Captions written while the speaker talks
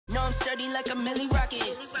I'm sturdy like a Millie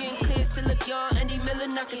Rocket. Skin clear, still look young, Andy Miller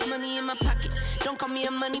knockers. Money in my pocket, don't call me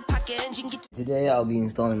a money pocket engine. Today I'll be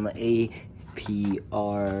installing my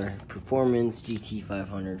APR Performance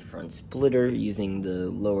GT500 front splitter using the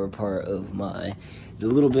lower part of the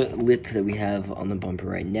little bit lip that we have on the bumper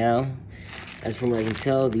right now. As from what I can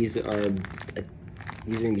tell, these are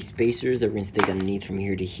gonna be spacers that we're gonna stick underneath from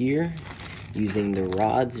here to here, using the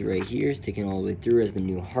rods right here, sticking all the way through as the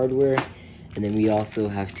new hardware. And then we also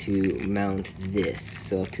have to mount this.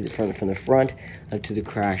 So up to the front, from the front up to the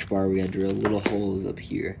crash bar, we gotta drill little holes up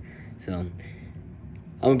here. So I'm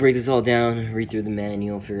gonna break this all down, read through the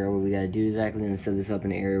manual, figure out what we gotta do exactly, and set this up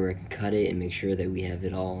in an area where I can cut it and make sure that we have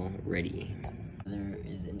it all ready. There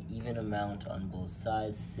is an even amount on both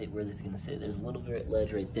sides. Sit where this is gonna sit. There's a little bit of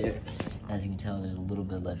ledge right there. As you can tell, there's a little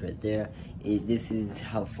bit of ledge right there. This is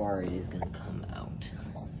how far it is gonna come out.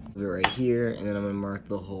 Right here, and then I'm going to mark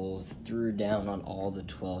the holes through down on all the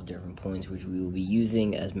 12 different points, which we will be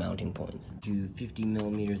using as mounting points. To 50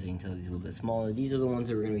 millimeters, you can tell these a little bit smaller. These are the ones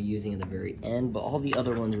that we're going to be using at the very end, but all the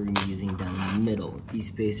other ones we're going to be using down the middle. These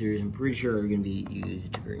spacers, I'm pretty sure, are going to be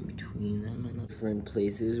used right in between them and different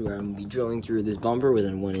places where I'm going to be drilling through this bumper with a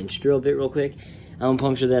 1-inch drill bit real quick. I'm gonna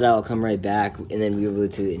puncture that out, I'll come right back, and then we'll be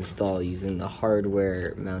able to install using the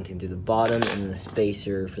hardware mounting through the bottom and then the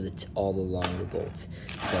spacer for all the longer bolts.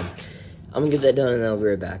 So I'm gonna get that done and then I'll be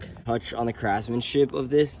right back. Touch on the craftsmanship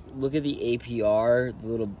of this. Look at the APR, the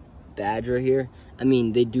little badge right here. I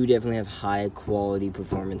mean, they do definitely have high quality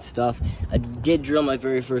performance stuff. I did drill my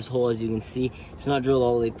very first hole, as you can see. It's not drilled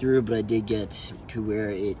all the way through, but I did get to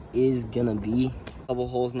where it is gonna be. Couple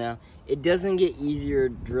holes now. It doesn't get easier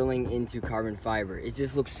drilling into carbon fiber. It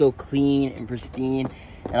just looks so clean and pristine,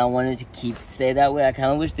 and I wanted to stay that way. I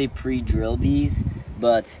kind of wish they pre-drilled these,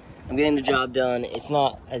 but I'm getting the job done. It's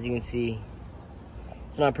not, as you can see,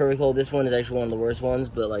 it's not a perfect hole. This one is actually one of the worst ones,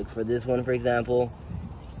 but like for this one, for example,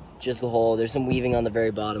 just the hole. There's some weaving on the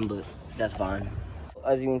very bottom, but that's fine.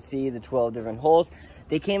 As you can see, the 12 different holes,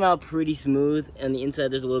 they came out pretty smooth. On the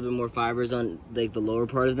inside, there's a little bit more fibers on like the lower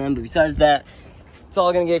part of them, but besides that, it's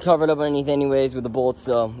all gonna get covered up underneath anyways with the bolts.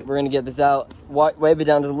 So we're gonna get this out, wipe it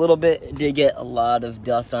down just a little bit. It did get a lot of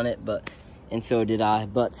dust on it, and so did I.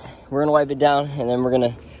 But we're gonna wipe it down, and then we're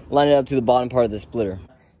gonna line it up to the bottom part of the splitter.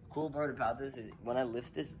 The cool part about this is when I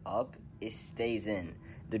lift this up, it stays in.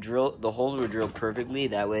 The holes were drilled perfectly.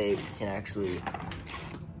 That way it can actually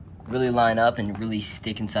really line up and really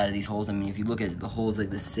stick inside of these holes. I mean, if you look at it, the hole's like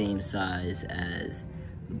the same size as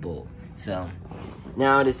the bolt. So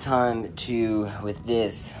now it is time to, with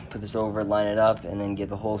this, put this over, line it up, and then get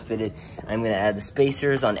the holes fitted. I'm gonna add the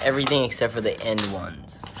spacers on everything except for the end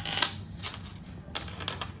ones.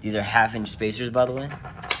 These are 1/2-inch spacers, by the way.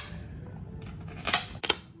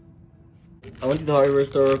 I went to the hardware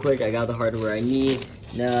store real quick. I got the hardware I need.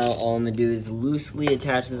 Now all I'm gonna do is loosely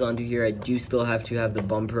attach this onto here. I do still have to have the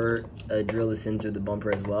bumper, drill this in through the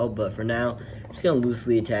bumper as well, but for now, I'm just gonna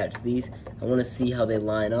loosely attach these. I wanna see how they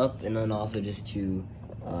line up, and then also just to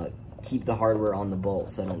keep the hardware on the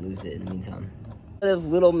bolt so I don't lose it in the meantime. Those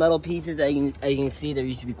little metal pieces, as you can see, there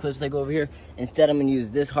used to be clips like over here. Instead, I'm gonna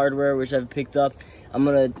use this hardware, which I've picked up. I'm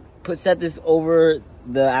gonna set this over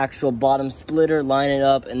the actual bottom splitter, line it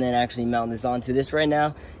up, and then actually mount this onto this right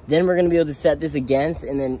now. Then we're gonna be able to set this against,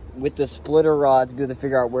 and then with the splitter rods, be able to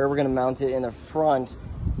figure out where we're gonna mount it in the front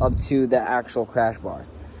up to the actual crash bar.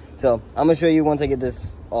 So I'm gonna show you once I get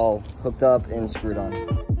this all hooked up and screwed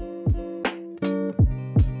on.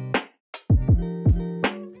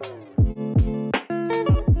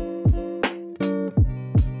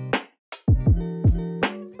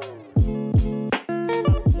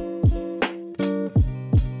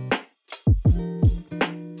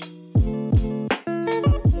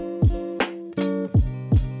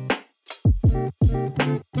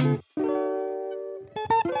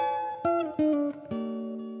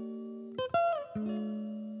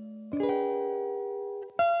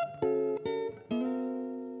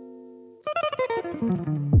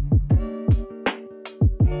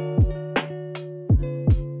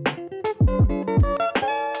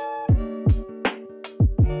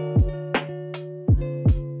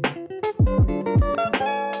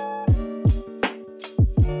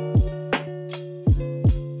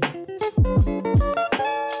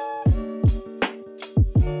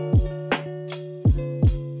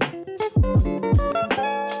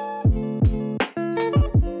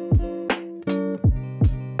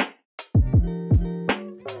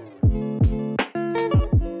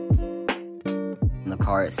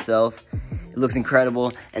 Car itself, it looks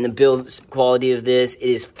incredible, and the build quality of this, it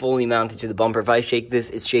is fully mounted to the bumper. If I shake this,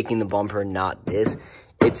 it's shaking the bumper, not this.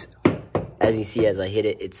 It's, as you see as I hit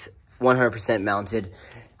it, it's 100% mounted.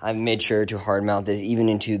 I made sure to hard mount this even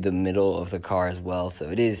into the middle of the car as well, so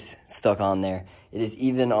it is stuck on there. It is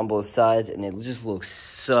even on both sides, and it just looks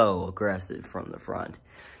so aggressive from the front.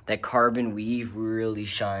 That carbon weave really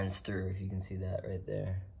shines through, if you can see that right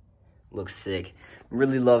there. Looks sick.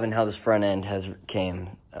 Really loving how this front end has came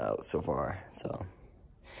out so far. So,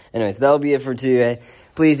 anyways, that'll be it for today.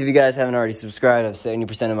 Please, if you guys haven't already subscribed, I have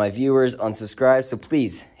 70% of my viewers unsubscribed, so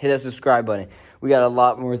please hit that subscribe button. We got a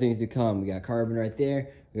lot more things to come. We got carbon right there.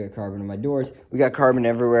 We got carbon on my doors. We got carbon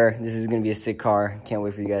everywhere. This is going to be a sick car. Can't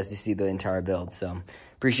wait for you guys to see the entire build. So,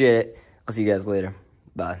 appreciate it. I'll see you guys later.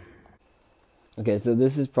 Bye. Okay, so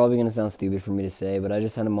this is probably going to sound stupid for me to say, but I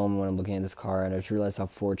just had a moment when I'm looking at this car, and I just realized how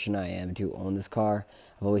fortunate I am to own this car.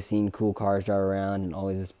 I've always seen cool cars drive around, and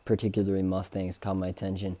always this particularly Mustangs caught my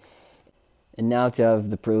attention. And now to have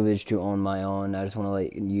the privilege to own my own, I just want to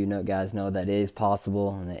let you guys know that it is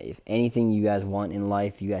possible, and that if anything you guys want in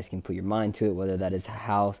life, you guys can put your mind to it, whether that is a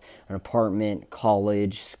house, an apartment,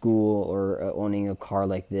 college, school, or owning a car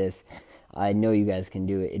like this. I know you guys can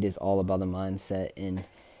do it. It is all about the mindset, and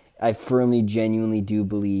I firmly, genuinely do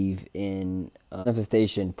believe in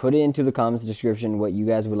manifestation. Put it into the comments description what you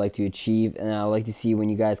guys would like to achieve, and I would like to see when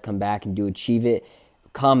you guys come back and do achieve it.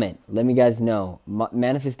 Comment. Let me guys know.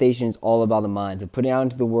 Manifestation is all about the mind. So put it out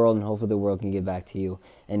into the world, and hopefully the world can get back to you.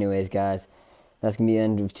 Anyways, guys, that's going to be the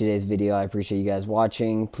end of today's video. I appreciate you guys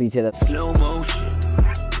watching. Please hit that slow motion.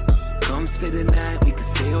 Come stay the night. We can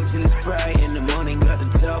stay up till it's bright. In the morning,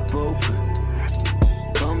 got the top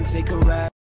open. Come take a ride.